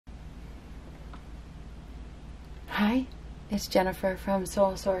Hi, it's Jennifer from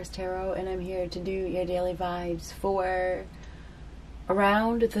Soul Source Tarot, and I'm here to do your daily vibes for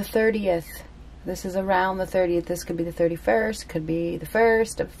around the 30th. This is around the 30th. This could be the 31st, could be the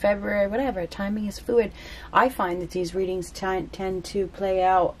 1st of February, whatever. Timing is fluid. I find that these readings tend to play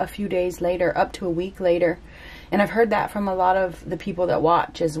out a few days later, up to a week later. And I've heard that from a lot of the people that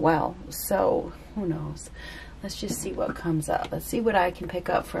watch as well. So, who knows? Let's just see what comes up. Let's see what I can pick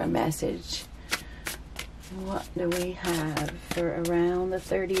up for a message. What do we have for around the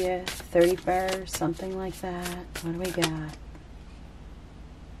 30th, 31st, something like that? What do we got?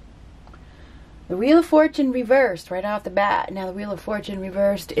 The Wheel of Fortune reversed right off the bat. Now, the Wheel of Fortune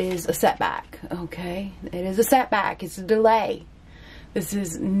reversed is a setback, okay? It is a setback. It's a delay. This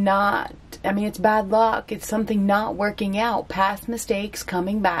is not, I mean, it's bad luck. It's something not working out. Past mistakes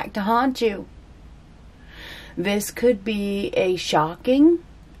coming back to haunt you. This could be a shocking,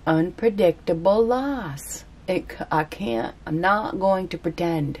 unpredictable loss. I'm not going to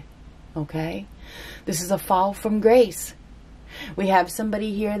pretend, okay? This is a fall from grace. We have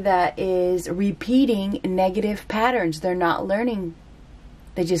somebody here that is repeating negative patterns. They're not learning.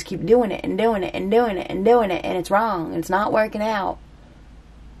 They just keep doing it and doing it and doing it and doing it, and it's wrong. It's not working out.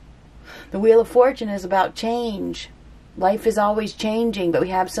 The Wheel of Fortune is about change. Life is always changing, but we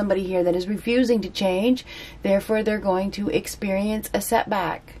have somebody here that is refusing to change. Therefore, they're going to experience a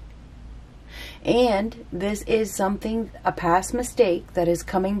setback. And this is something, a past mistake that is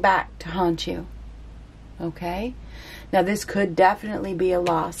coming back to haunt you. Okay? Now, this could definitely be a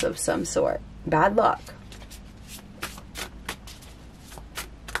loss of some sort. Bad luck.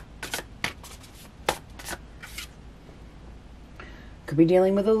 Could be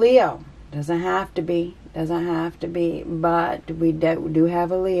dealing with a Leo. Doesn't have to be. Doesn't have to be. But we do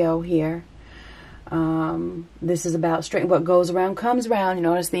have a Leo here. This is about strength. What goes around comes around. You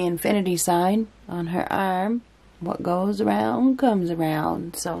notice the infinity sign on her arm. What goes around comes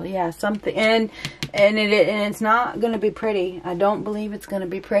around. So yeah, something, and it's not going to be pretty. I don't believe it's going to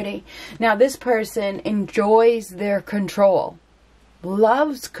be pretty. Now, this person enjoys their control,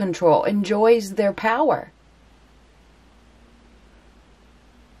 loves control, enjoys their power.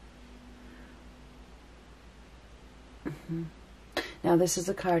 Now, this is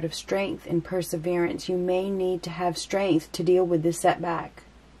a card of strength and perseverance. You may need to have strength to deal with this setback.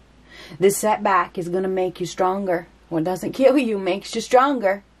 This setback is going to make you stronger. What doesn't kill you makes you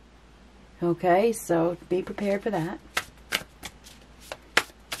stronger. Okay, so be prepared for that.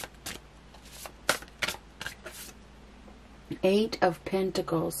 Eight of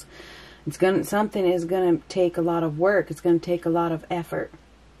Pentacles. Something is going to take a lot of work. It's going to take a lot of effort.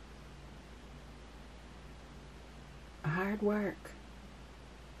 Hard work.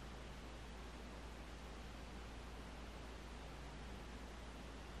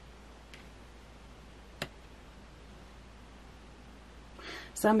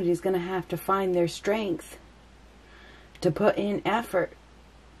 Somebody's going to have to find their strength to put in effort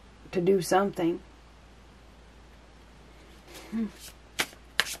to do something.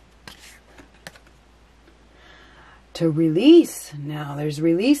 To release. Now, there's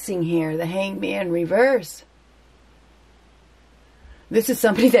releasing here. The Hangman reverse. This is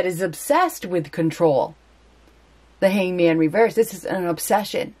somebody that is obsessed with control. The Hangman reverse. This is an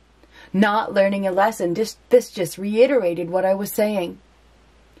obsession. Not learning a lesson. This just reiterated what I was saying.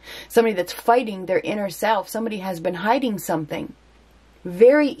 Somebody that's fighting their inner self. Somebody has been hiding something.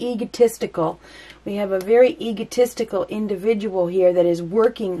 Very egotistical. We have a very egotistical individual here that is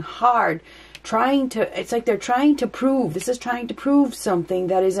working hard. It's like they're trying to prove. This is trying to prove something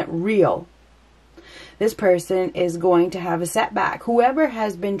that isn't real. This person is going to have a setback. Whoever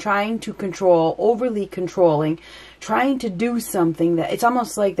has been trying to control, overly controlling, trying to do something that it's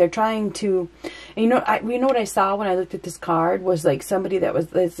almost like they're trying to, you know what I saw when I looked at this card was like somebody that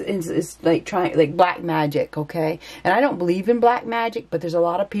was is like trying, like black magic, okay? And I don't believe in black magic, but there's a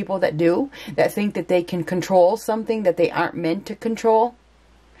lot of people that do, that think that they can control something that they aren't meant to control.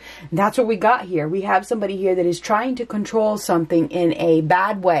 And that's what we got here. We have somebody here that is trying to control something in a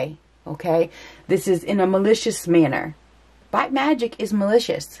bad way. Okay, this is in a malicious manner. Black magic is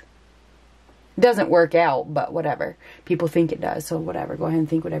malicious. It doesn't work out, but whatever. People think it does, so whatever. Go ahead and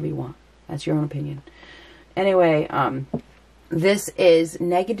think whatever you want. That's your own opinion. Anyway, this is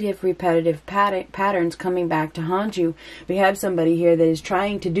negative, repetitive patterns coming back to haunt you. We have somebody here that is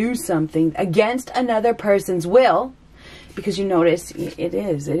trying to do something against another person's will. Because you notice,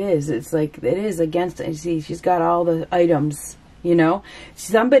 it's like, it is against, you see, she's got all the items. You know,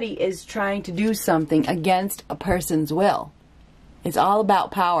 somebody is trying to do something against a person's will. It's all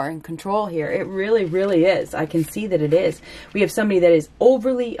about power and control here. It really, really is. I can see that it is. We have somebody that is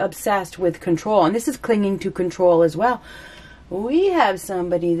overly obsessed with control. And this is clinging to control as well. We have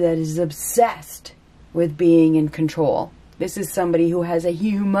somebody that is obsessed with being in control. This is somebody who has a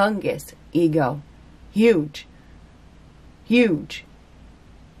humongous ego. Huge. Huge.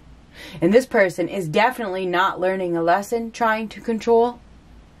 And this person is definitely not learning a lesson trying to control.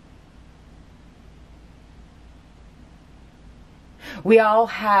 We all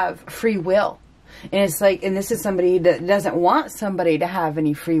have free will. And it's like, and this is somebody that doesn't want somebody to have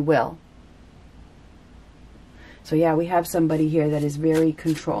any free will. So yeah, we have somebody here that is very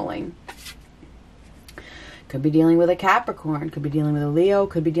controlling. Could be dealing with a Capricorn, could be dealing with a Leo,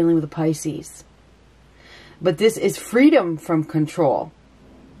 could be dealing with a Pisces. But this is freedom from control.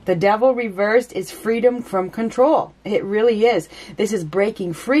 The Devil reversed is freedom from control. It really is. This is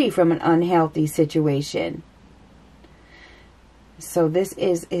breaking free from an unhealthy situation. So this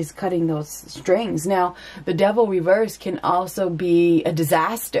is cutting those strings. Now, the Devil reverse can also be a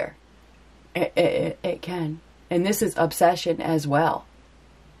disaster. It can. And this is obsession as well.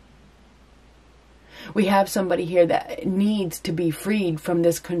 We have somebody here that needs to be freed from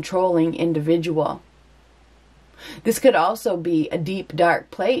this controlling individual. This could also be a deep,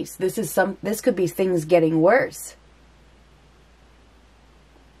 dark place. This could be things getting worse.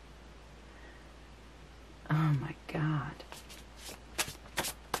 Oh my God.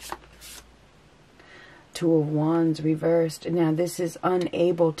 Two of Wands reversed. Now this is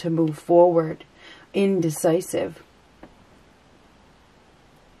unable to move forward. Indecisive.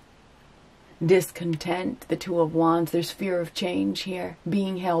 Discontent. The Two of Wands. There's fear of change here.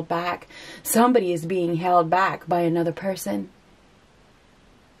 Being held back. Somebody is being held back by another person.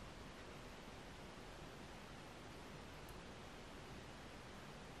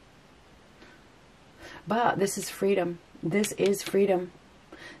 But this is freedom. This is freedom.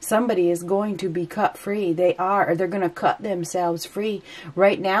 Somebody is going to be cut free. They're going to cut themselves free.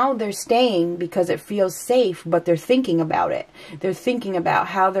 Right now, they're staying because it feels safe, but they're thinking about it. They're thinking about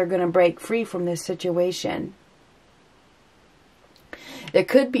how they're going to break free from this situation.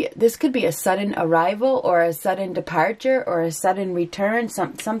 This could be a sudden arrival or a sudden departure or a sudden return,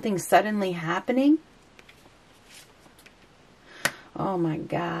 something suddenly happening. Oh my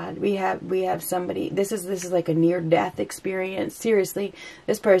God, we have somebody, this is like a near-death experience. Seriously,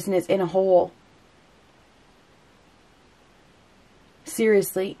 this person is in a hole.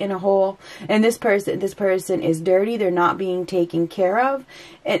 Seriously, in a hole. And this person is dirty. They're not being taken care of.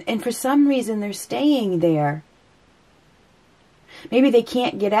 And for some reason, they're staying there. Maybe they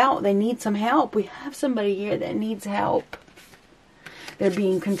can't get out. They need some help. We have somebody here that needs help. They're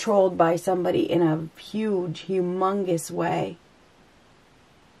being controlled by somebody in a huge, humongous way.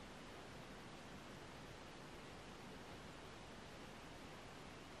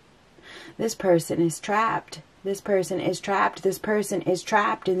 This person is trapped. This person is trapped. This person is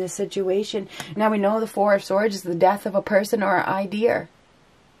trapped in this situation. Now we know the Four of Swords is the death of a person or an idea.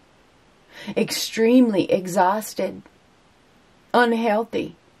 Extremely exhausted.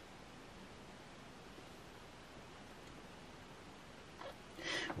 Unhealthy.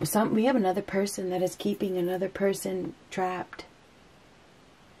 We have another person that is keeping another person trapped.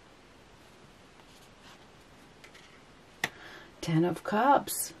 Ten of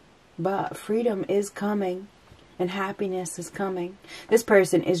Cups. But freedom is coming and happiness is coming. This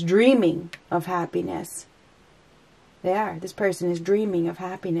person is dreaming of happiness. They are. This person is dreaming of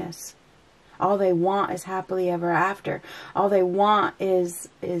happiness. All they want is happily ever after. All they want is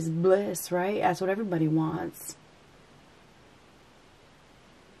bliss, right? That's what everybody wants.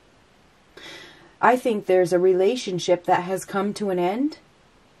 I think there's a relationship that has come to an end.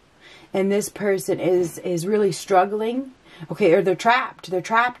 And this person is really struggling. Okay, or they're trapped. They're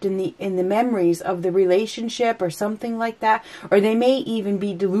trapped in the memories of the relationship or something like that. Or they may even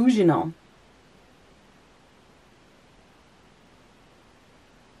be delusional.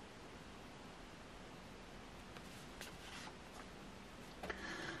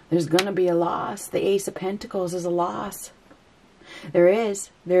 There's going to be a loss. The Ace of Pentacles is a loss. There is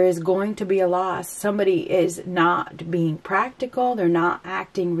going to be a loss. Somebody is not being practical. They're not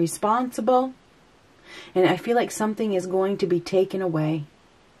acting responsible. And I feel like something is going to be taken away.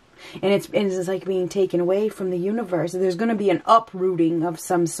 And it's like being taken away from the universe. There's going to be an uprooting of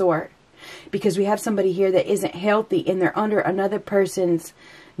some sort. Because we have somebody here that isn't healthy and they're under another person's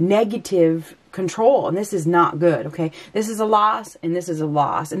negative control. And this is not good, okay? This is a loss and this is a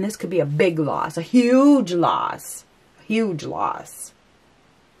loss. And this could be a big loss, a huge loss. A huge loss.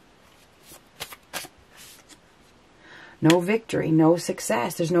 No victory, no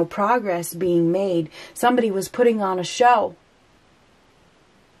success. There's no progress being made. Somebody was putting on a show.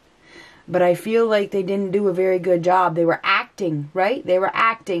 But I feel like they didn't do a very good job. They were acting, right? They were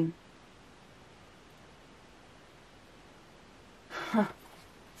acting. Huh.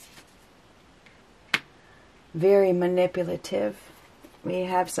 Very manipulative. We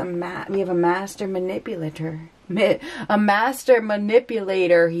have we have a master manipulator. A master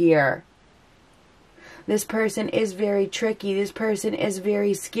manipulator here. This person is very tricky. This person is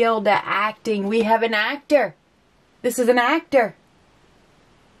very skilled at acting. We have an actor. This is an actor.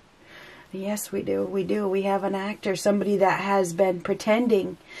 Yes, we do. We do. We have an actor. Somebody that has been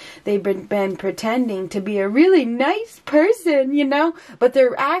pretending. They've been pretending to be a really nice person, you know, but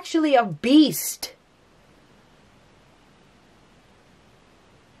they're actually a beast.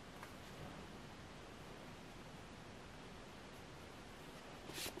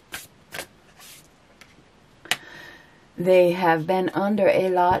 They have been under a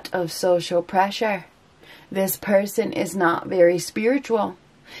lot of social pressure. This person is not very spiritual.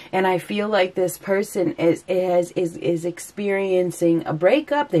 And I feel like this person is experiencing a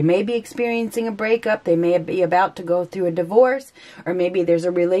breakup. They may be experiencing a breakup. They may be about to go through a divorce. Or maybe there's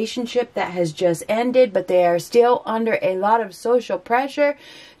a relationship that has just ended, but they are still under a lot of social pressure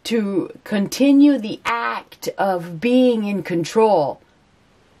to continue the act of being in control.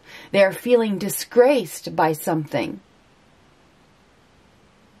 They're feeling disgraced by something.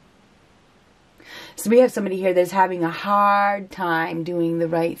 So we have somebody here that's having a hard time doing the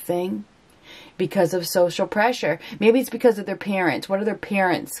right thing because of social pressure. Maybe it's because of their parents. What are their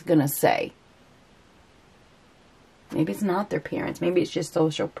parents going to say? Maybe it's not their parents. Maybe it's just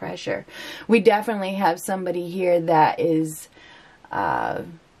social pressure. We definitely have somebody here that is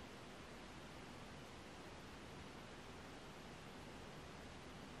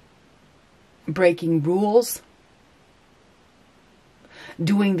breaking rules.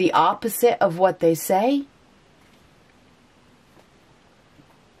 Doing the opposite of what they say.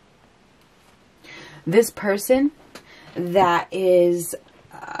 This person that is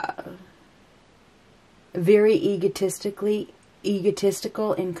very egotistical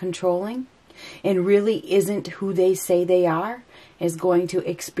and controlling and really isn't who they say they are is going to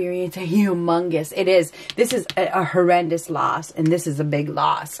experience a humongous, this is a horrendous loss, and this is a big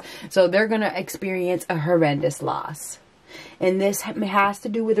loss. So they're going to experience a horrendous loss. And this has to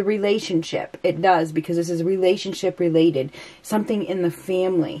do with a relationship. It does, because this is relationship related. Something in the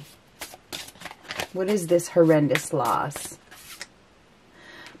family. What is this horrendous loss?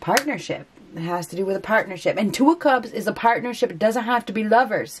 Partnership. It has to do with a partnership. And Two of Cups is a partnership. It doesn't have to be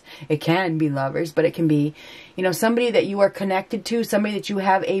lovers. It can be lovers, but it can be, you know, somebody that you are connected to, somebody that you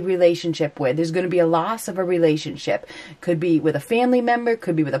have a relationship with. There's going to be a loss of a relationship. Could be with a family member,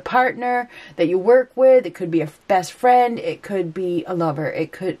 could be with a partner that you work with, it could be a best friend, it could be a lover.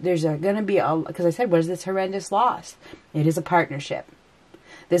 There's going to be because I said, what is this horrendous loss? It is a partnership.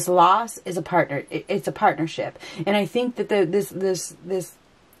 This loss is a partner. It's a partnership. And I think that this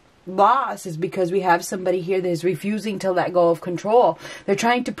loss is because we have somebody here that is refusing to let go of control. They're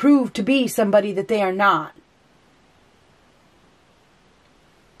trying to prove to be somebody that they are not.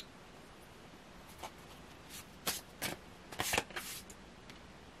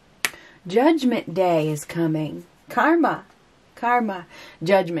 Judgment Day is coming. Karma.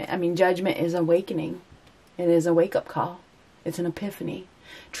 Judgment. I mean, judgment is awakening. It is a wake-up call. It's an epiphany.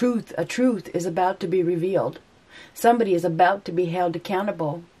 A truth is about to be revealed. Somebody is about to be held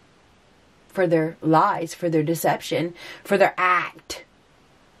accountable for their lies, for their deception, for their act.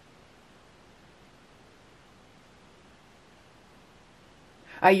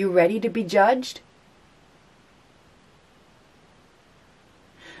 Are you ready to be judged?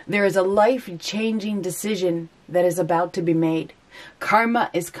 There is a life-changing decision that is about to be made. Karma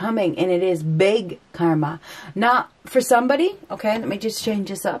is coming, and it is big karma. Not for somebody. Okay, let me just change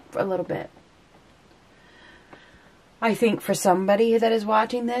this up a little bit. I think for somebody that is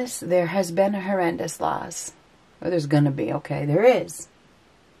watching this, there has been a horrendous loss. Or there's going to be, okay, there is.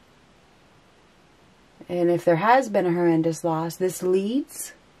 And if there has been a horrendous loss, this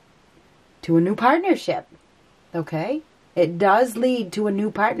leads to a new partnership. Okay? It does lead to a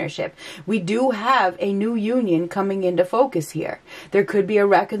new partnership. We do have a new union coming into focus here. There could be a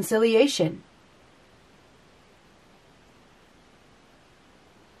reconciliation.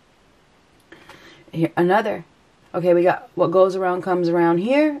 Here, another. Okay, we got what goes around comes around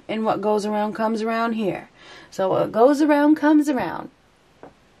here, and what goes around comes around here. So what goes around comes around.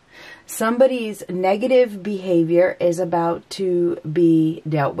 Somebody's negative behavior is about to be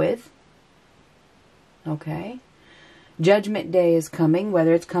dealt with. Okay. Judgment Day is coming,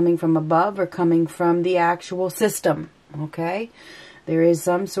 whether it's coming from above or coming from the actual system. Okay. There is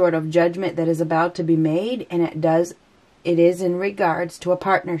some sort of judgment that is about to be made, and it does It is in regards to a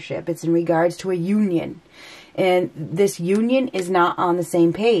partnership. It's in regards to a union. And this union is not on the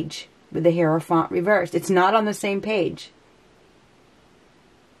same page with the Hierophant reversed. It's not on the same page.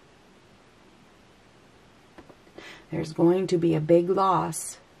 There's going to be a big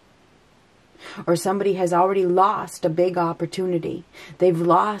loss. Or somebody has already lost a big opportunity. They've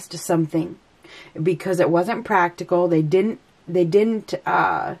lost something because it wasn't practical. They didn't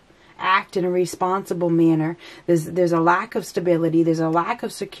act in a responsible manner. There's a lack of stability. There's a lack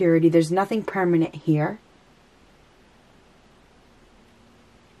of security. There's nothing permanent here.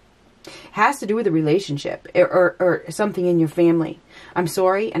 Has to do with a relationship or something in your family. I'm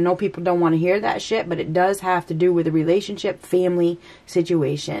sorry, I know people don't want to hear that shit, but it does have to do with a relationship, family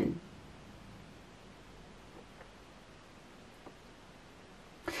situation.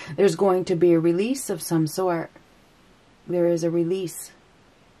 There's going to be a release of some sort. There is a release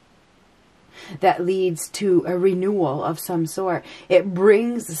that leads to a renewal of some sort. It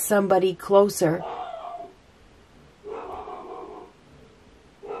brings somebody closer.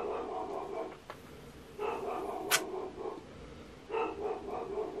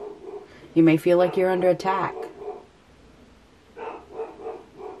 You may feel like you're under attack.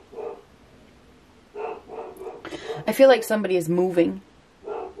 I feel like somebody is moving.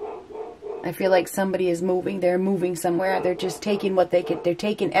 I feel like somebody is moving. They're moving somewhere. They're just taking what they can. They're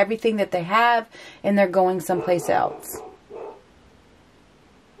taking everything that they have and they're going someplace else.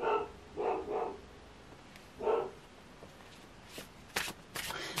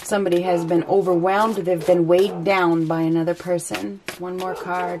 Somebody has been overwhelmed. They've been weighed down by another person. One more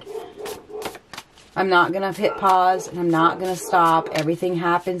card. I'm not going to hit pause and I'm not going to stop. Everything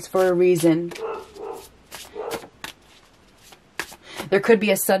happens for a reason. There could be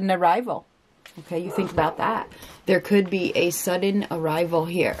a sudden arrival. Okay, you think about that. There could be a sudden arrival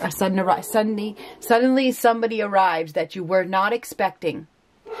here. A suddenly somebody arrives that you were not expecting.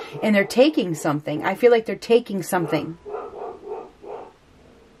 And they're taking something. I feel like they're taking something.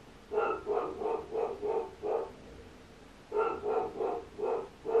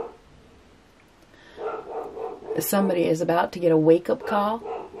 Somebody is about to get a wake-up call.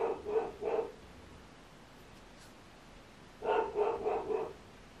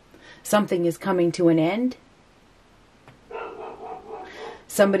 Something is coming to an end.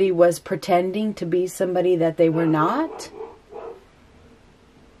 Somebody was pretending to be somebody that they were not.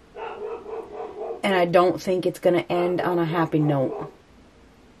 And I don't think it's going to end on a happy note.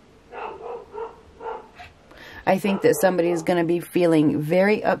 I think that somebody is going to be feeling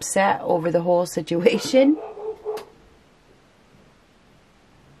very upset over the whole situation.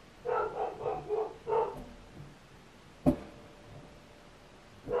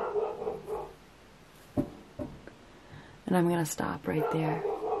 And I'm going to stop right there.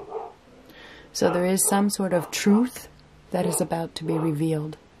 So there is some sort of truth that is about to be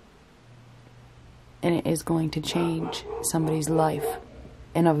revealed. And it is going to change somebody's life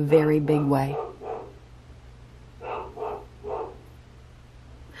in a very big way.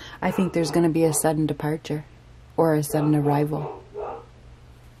 I think there's going to be a sudden departure or a sudden arrival.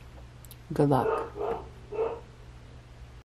 Good luck.